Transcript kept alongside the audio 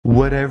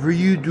Whatever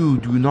you do,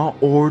 do not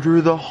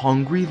order the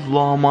Hungry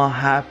Llama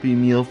Happy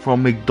Meal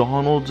from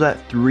McDonald's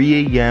at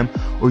 3 a.m.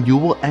 or you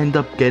will end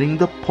up getting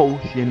the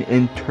potion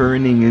and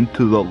turning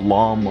into the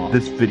llama.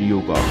 This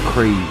video got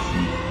crazy.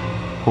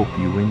 Hope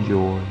you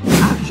enjoy.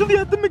 Actually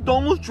at the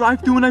McDonald's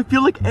drive-thru, and I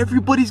feel like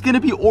everybody's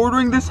gonna be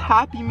ordering this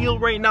Happy Meal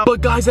right now.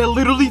 But guys, I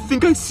literally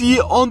think I see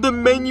it on the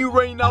menu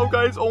right now,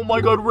 guys. Oh my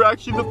god, we're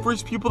actually the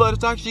first people that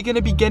is actually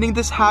gonna be getting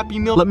this Happy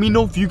Meal. Let me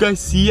know if you guys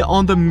see it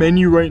on the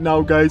menu right now,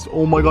 guys.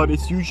 Oh my god,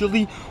 it's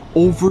usually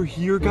over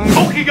here, guys.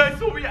 Okay guys,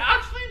 so we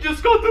actually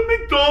just got the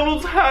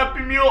McDonald's Happy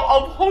Meal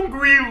of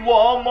Hungry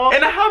Llama,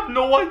 and I have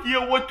no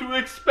idea what to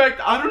expect.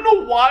 I don't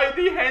know why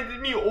they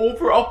handed me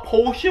over a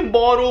potion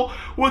bottle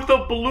with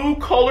a blue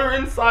color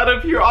inside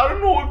of here. I don't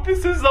know if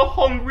this is a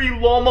Hungry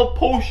Llama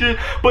potion,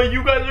 but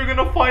you guys are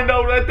gonna find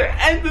out at the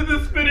end of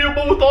this video.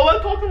 But with all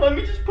that talking, let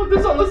me just put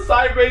this on the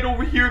side right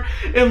over here,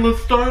 and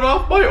let's start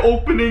off by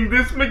opening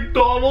this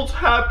McDonald's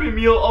Happy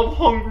Meal of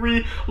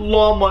Hungry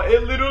Llama.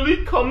 It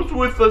literally comes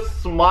with a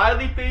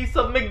smiley face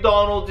of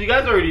McDonald's. You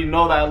guys already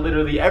know that.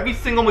 Literally every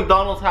single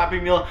McDonald's Happy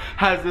Meal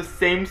has the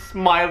same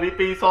smiley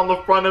face on the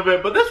front of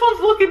it, but this one's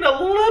looking a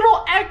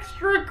little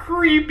extra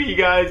creepy,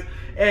 guys.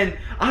 And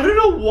I don't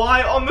know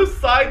why on the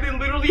side they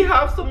literally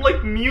have some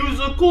like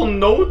musical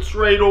notes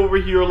right over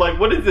here. Like,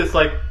 what is this,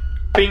 like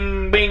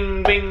bing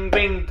bing bing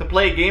bing to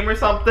play a game or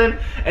something?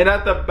 And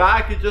at the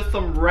back it's just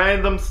some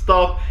random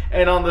stuff,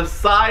 and on the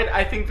side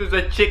I think there's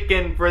a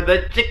chicken for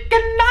the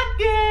chicken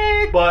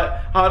nugget.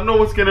 But I don't know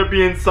what's gonna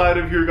be inside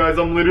of here, guys.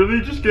 I'm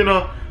literally just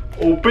gonna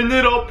open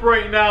it up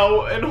right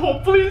now, and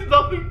hopefully it's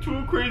nothing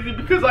too crazy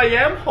because I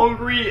am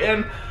hungry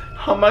and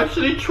I'm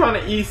actually trying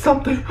to eat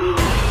something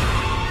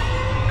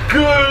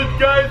good.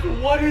 Guys,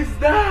 what is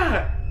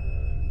that?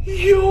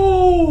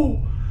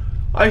 Yo,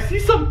 I see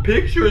some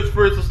pictures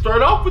first. To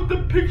start off with the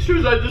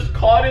pictures I just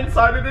caught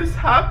inside of this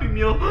Happy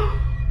Meal.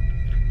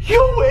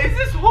 Yo, is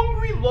this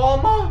Hungry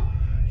Llama?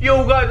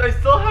 Yo guys, I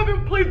still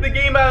haven't played the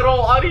game at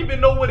all. I don't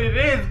even know what it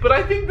is, but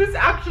I think this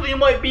actually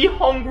might be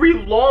Hungry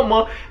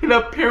Llama, and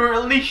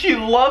apparently she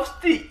loves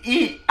to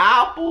eat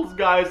apples,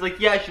 guys. Like,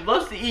 yeah, she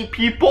loves to eat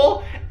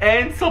people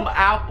and some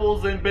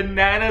apples and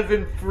bananas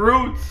and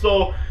fruits.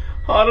 So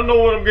I don't know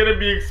what I'm gonna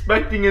be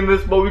expecting in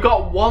this, but we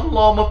got one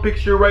llama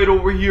picture right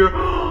over here.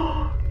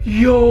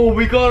 Yo,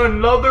 we got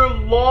another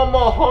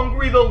llama,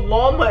 Hungry the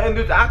Llama, and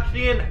there's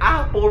actually an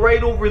apple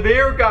right over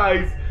there,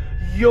 guys.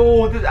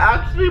 Yo, this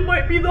actually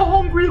might be the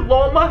Hungry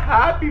Llama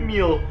Happy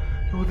Meal.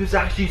 Yo, this is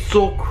actually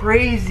so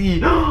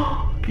crazy.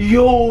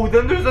 Yo,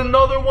 then there's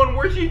another one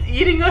where she's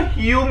eating a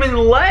human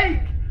leg.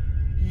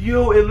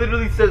 Yo, it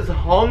literally says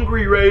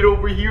hungry right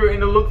over here,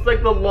 and it looks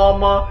like the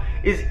llama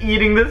is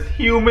eating this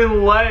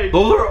human leg.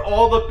 Those are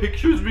all the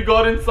pictures we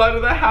got inside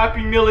of the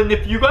Happy Meal, and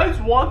if you guys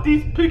want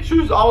these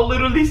pictures, I'll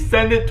literally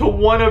send it to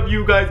one of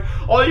you guys.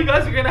 All you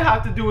guys are gonna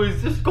have to do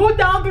is just go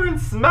down there and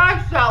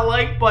smash that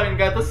like button,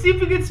 guys. Let's see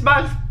if we can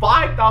smash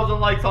 5,000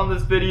 likes on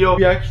this video.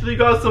 We actually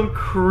got some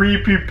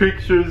creepy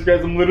pictures,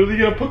 guys. I'm literally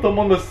gonna put them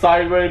on the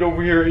side right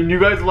over here, and you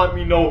guys let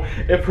me know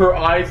if her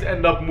eyes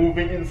end up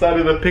moving inside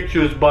of the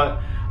pictures. But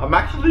I'm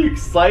actually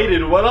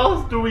excited. What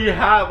else do we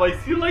have? I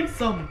see like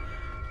some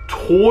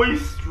toy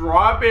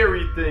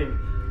strawberry thing.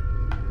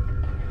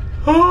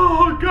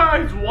 Oh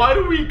guys, why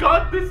do we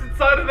got this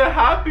inside of the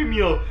Happy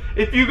Meal?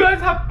 If you guys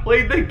have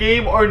played the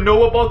game or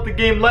know about the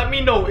game, let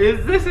me know.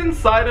 Is this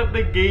inside of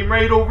the game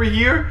right over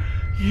here?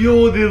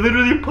 Yo, they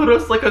literally put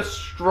us like a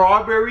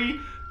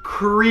strawberry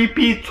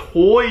creepy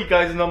toy,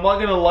 guys, and I'm not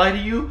gonna lie to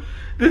you,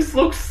 this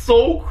looks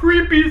so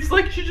creepy. It's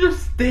like she's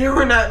just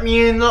staring at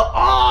me in the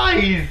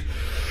eyes.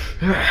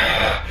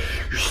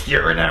 You're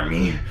staring at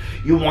me?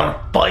 You wanna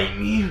fight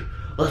me?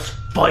 Let's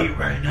fight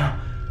right now.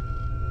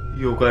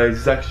 Yo guys,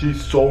 it's actually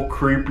so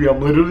creepy.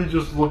 I'm literally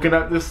just looking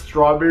at this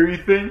strawberry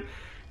thing.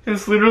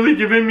 It's literally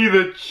giving me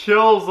the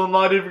chills. I'm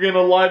not even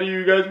gonna lie to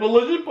you guys. But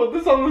let's just put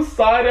this on the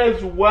side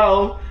as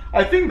well.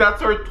 I think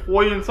that's our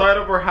toy inside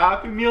of our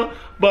Happy Meal.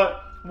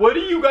 But what do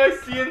you guys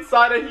see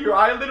inside of here?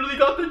 I literally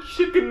got the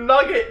chicken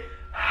nugget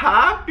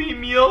Happy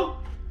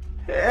Meal.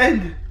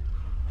 And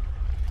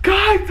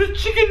guys, the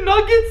chicken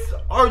nuggets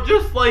are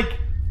just like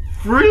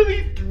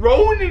freely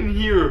thrown in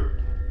here.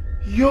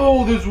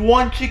 Yo, there's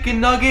one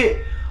chicken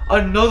nugget,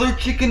 another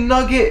chicken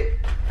nugget,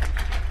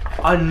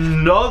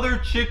 another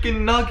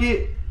chicken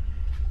nugget,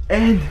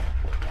 and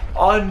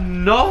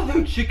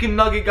another chicken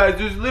nugget, guys.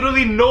 There's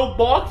literally no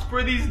box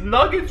for these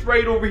nuggets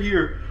right over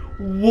here.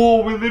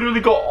 Whoa, we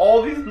literally got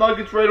all these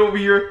nuggets right over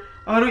here.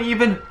 I don't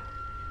even,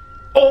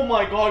 oh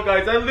my god,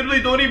 guys, I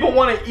literally don't even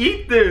want to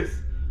eat this.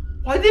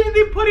 Why didn't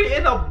they put it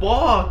in a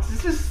box?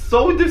 This is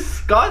so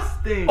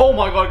disgusting. Oh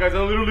my god, guys, I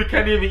literally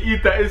can't even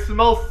eat that. It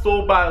smells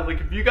so bad.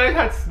 Like, if you guys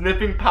had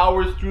sniffing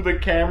powers through the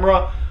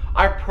camera,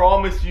 I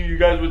promise you, you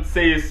guys would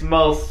say it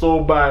smells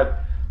so bad.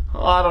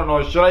 I don't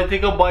know, should I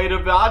take a bite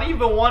of it? I don't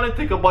even want to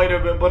take a bite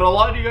of it, but a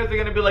lot of you guys are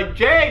gonna be like,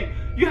 Jay,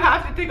 you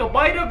have to take a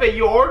bite of it.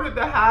 You ordered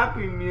the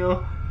Happy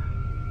Meal.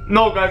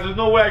 No, guys, there's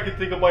no way I can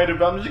take a bite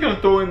of it. I'm just gonna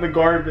throw it in the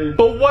garbage.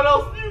 But what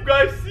else do you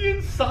guys see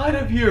inside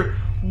of here?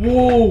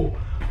 Whoa,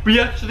 we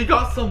actually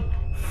got some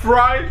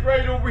fries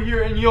right over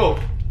here, and yo,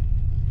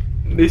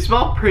 they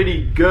smell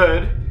pretty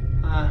good.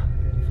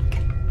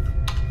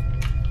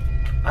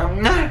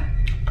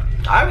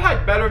 I've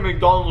had better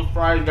McDonald's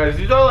fries, guys.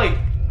 These are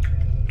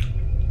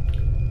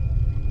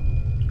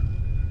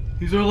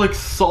like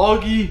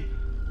soggy,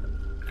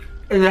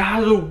 and it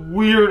has a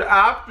weird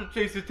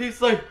aftertaste. It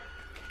tastes like,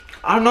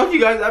 I don't know if you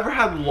guys ever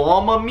had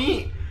llama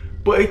meat,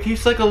 but it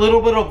tastes like a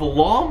little bit of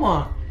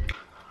llama.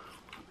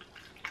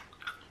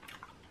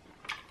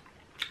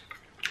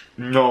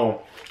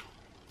 No.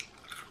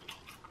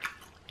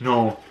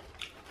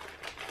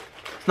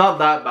 It's not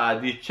that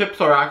bad. These chips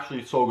are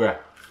actually so good.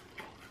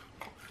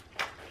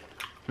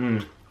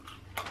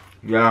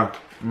 Yeah.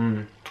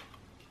 Yeah,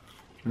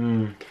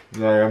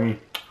 yummy.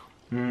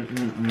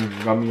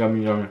 Yummy.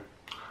 Yummy.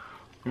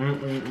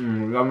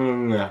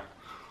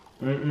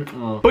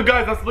 But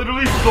guys, that's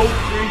literally so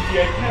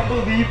crazy. I can't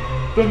believe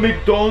the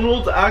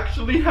McDonald's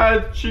actually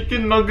had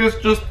chicken nuggets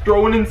just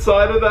thrown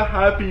inside of the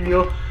Happy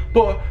Meal.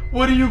 But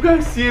what do you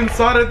guys see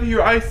inside of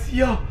here? I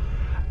see a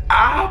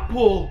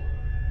apple.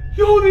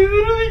 Yo, they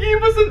literally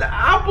gave us an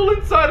apple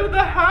inside of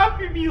the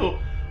Happy Meal.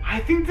 I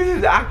think this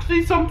is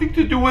actually something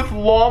to do with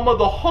Llama,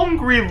 the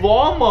hungry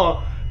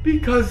llama,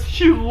 because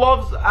she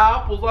loves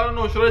apples. I don't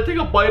know, should I take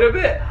a bite of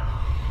it?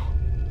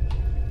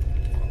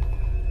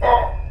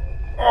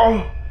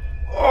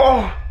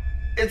 Oh,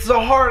 it's a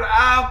hard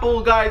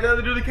apple, guys. I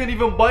literally can't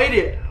even bite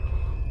it.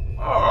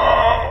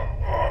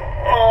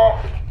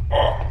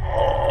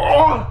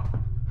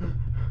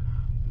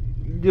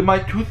 Did my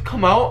tooth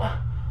come out?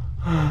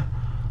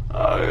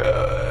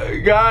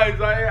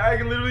 Guys,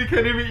 I literally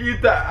can't even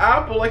eat the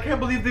apple. I can't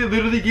believe they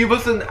literally gave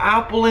us an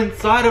apple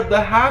inside of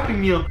the Happy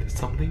Meal. Did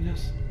something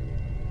just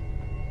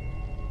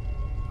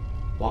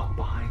walk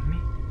behind me?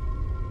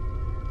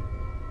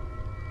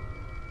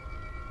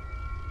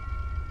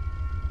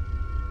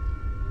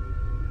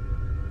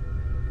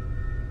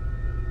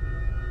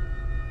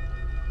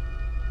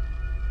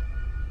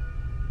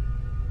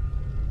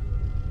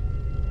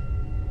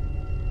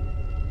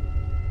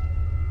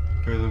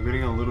 Guys, I'm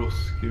getting a little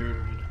scared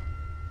right now.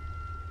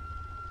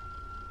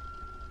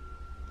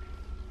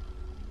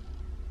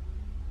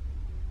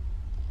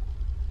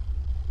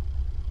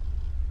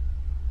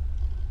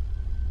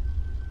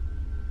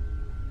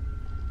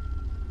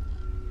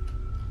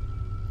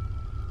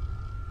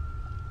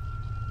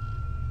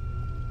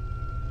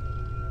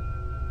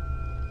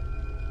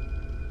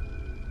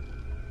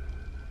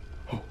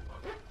 Oh.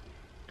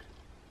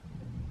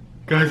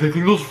 Guys, I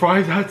think those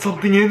fries had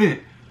something in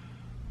it.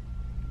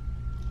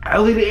 I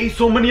literally ate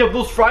so many of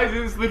those fries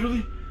and it's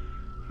literally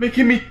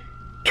making me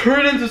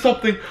turn into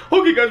something.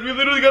 Okay guys, we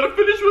literally gotta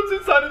finish what's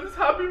inside of this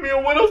Happy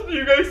Meal. What else do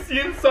you guys see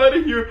inside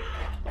of here?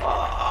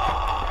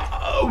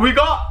 We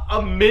got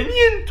a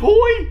Minion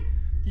toy?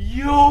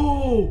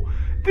 Yo,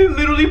 they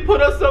literally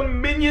put us a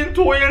Minion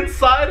toy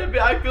inside of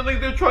it. I feel like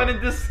they're trying to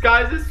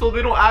disguise it so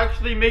they don't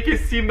actually make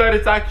it seem that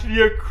it's actually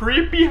a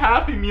creepy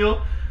Happy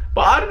Meal.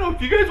 But I don't know, if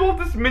you guys want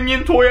this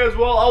Minion toy as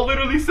well, I'll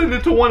literally send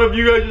it to one of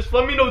you guys. Just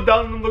let me know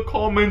down in the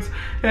comments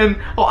and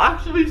I'll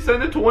actually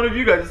send it to one of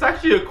you guys. It's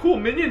actually a cool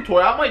Minion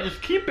toy. I might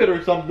just keep it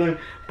or something.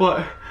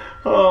 But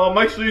I'm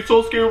actually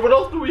so scared. What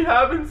else do we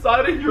have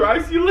inside of here? I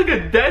see like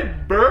a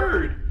dead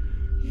bird.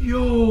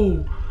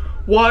 Yo,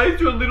 why is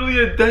there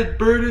literally a dead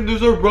bird and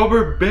there's a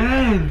rubber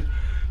band?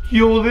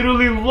 Yo,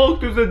 literally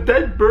look, there's a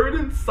dead bird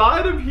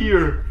inside of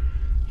here.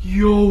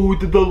 Yo,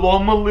 did the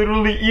llama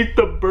literally eat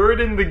the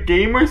bird in the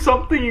game or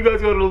something? You guys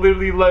gotta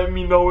literally let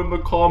me know in the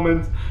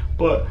comments.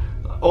 But,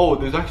 oh,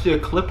 there's actually a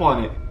clip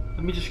on it.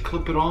 Let me just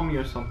clip it on me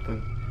or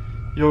something.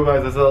 Yo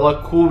guys, that's a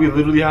lot cool. We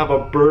literally have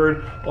a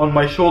bird on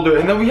my shoulder.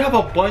 And then we have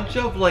a bunch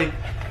of like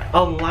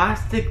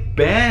elastic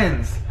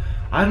bands.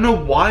 I don't know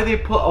why they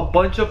put a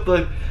bunch of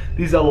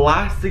these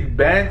elastic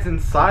bands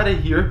inside of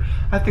here.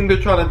 I think they're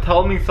trying to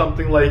tell me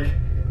something like,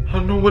 I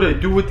don't know what I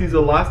do with these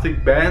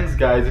elastic bands,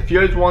 guys. If you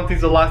guys want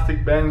these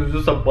elastic bands,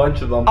 there's just a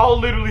bunch of them. I'll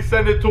literally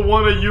send it to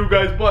one of you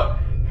guys, but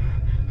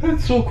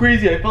that's so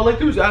crazy. I felt like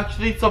there was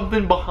actually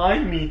something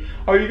behind me.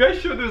 Are you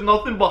guys sure there's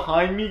nothing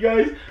behind me,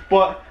 guys?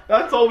 But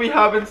that's all we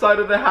have inside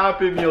of the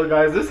Happy Meal,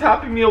 guys. This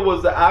Happy Meal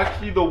was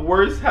actually the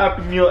worst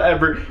Happy Meal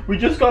ever. We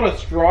just got a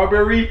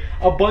strawberry,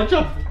 a bunch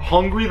of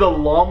Hungry the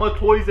Llama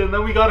toys, and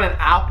then we got an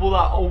apple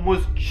that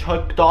almost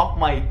chipped off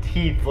my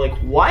teeth. Like,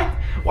 what?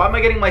 Why am I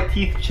getting my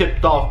teeth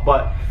chipped off?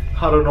 But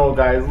I don't know,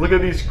 guys. Look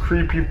at these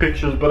creepy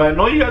pictures. But I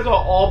know you guys have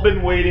all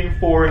been waiting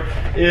for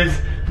is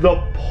the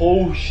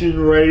potion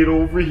right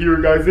over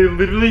here, guys. They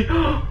literally,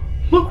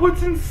 look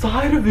what's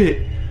inside of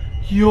it.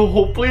 Yo,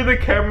 hopefully the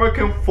camera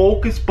can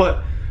focus,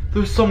 but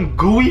there's some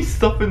gooey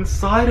stuff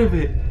inside of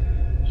it.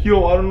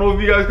 Yo, I don't know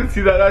if you guys can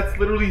see that. That's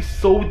literally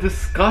so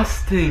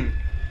disgusting.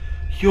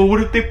 Yo,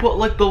 what if they put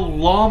like the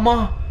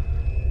llama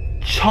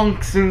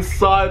chunks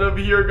inside of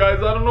here, guys?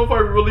 I don't know if I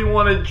really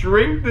want to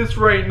drink this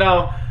right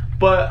now.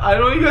 But I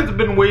know you guys have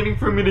been waiting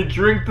for me to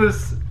drink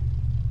this.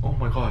 Oh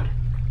my god.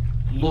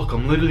 Look,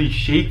 I'm literally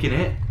shaking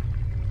it.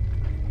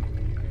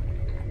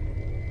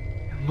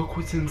 And look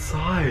what's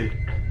inside.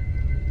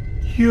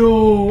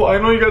 Yo, I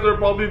know you guys are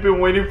probably been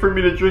waiting for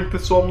me to drink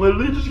this, so I'm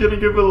literally just gonna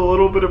give it a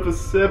little bit of a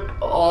sip.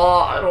 Oh,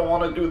 I don't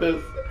want to do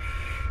this.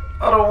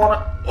 I don't want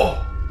to.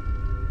 Oh.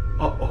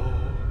 Uh-oh.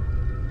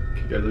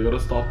 Okay, guys, I gotta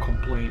stop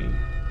complaining.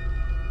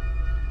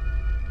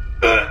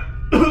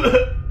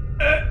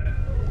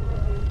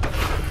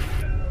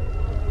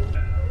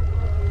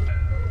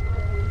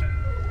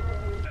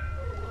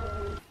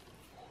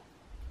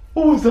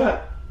 What was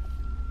that?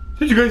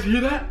 Did you guys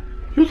hear that?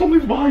 Yo,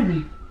 something's behind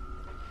me.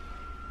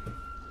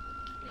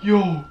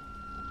 Yo,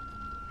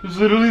 there's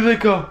literally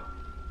like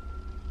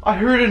I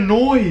heard a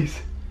noise.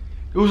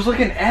 It was like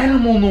an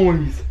animal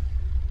noise.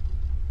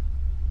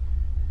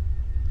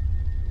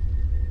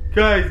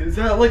 Guys, is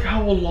that like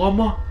how a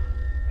llama?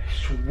 I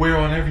swear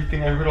on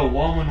everything I heard a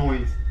llama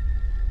noise.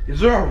 Is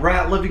there a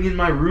rat living in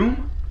my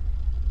room?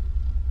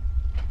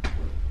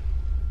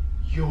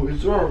 Yo,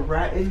 is there a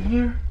rat in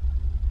here?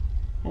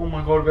 Oh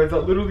my god, guys,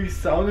 that literally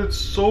sounded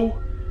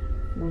so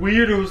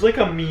weird. It was like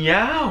a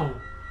meow.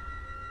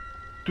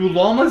 Do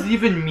llamas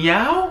even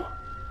meow?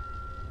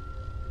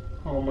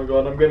 Oh my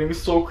god, I'm getting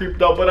so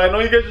creeped out, but I know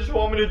you guys just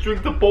want me to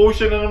drink the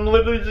potion, and I'm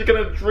literally just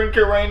gonna drink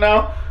it right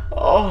now.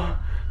 Oh,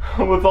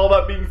 with all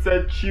that being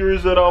said,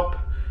 cheers it up.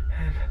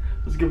 And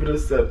let's give it a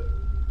sip.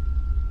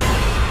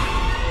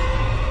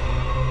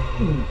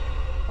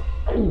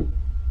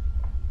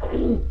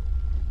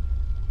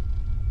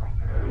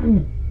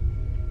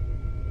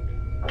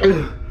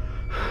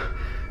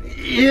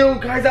 Ew,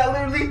 guys, that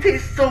literally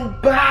tastes so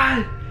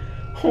bad.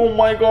 Oh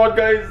my god,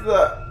 guys,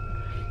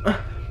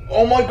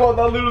 oh my god,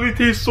 that literally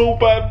tastes so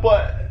bad,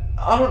 but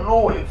I don't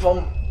know if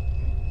I'm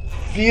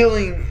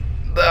feeling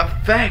the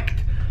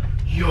effect.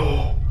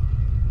 Yo,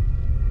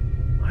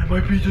 I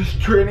might be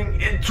just turning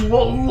into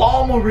a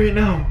llama right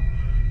now.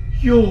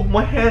 Yo,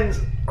 my hands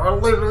are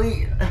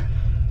literally,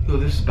 yo,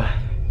 this is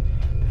bad.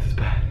 This is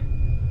bad.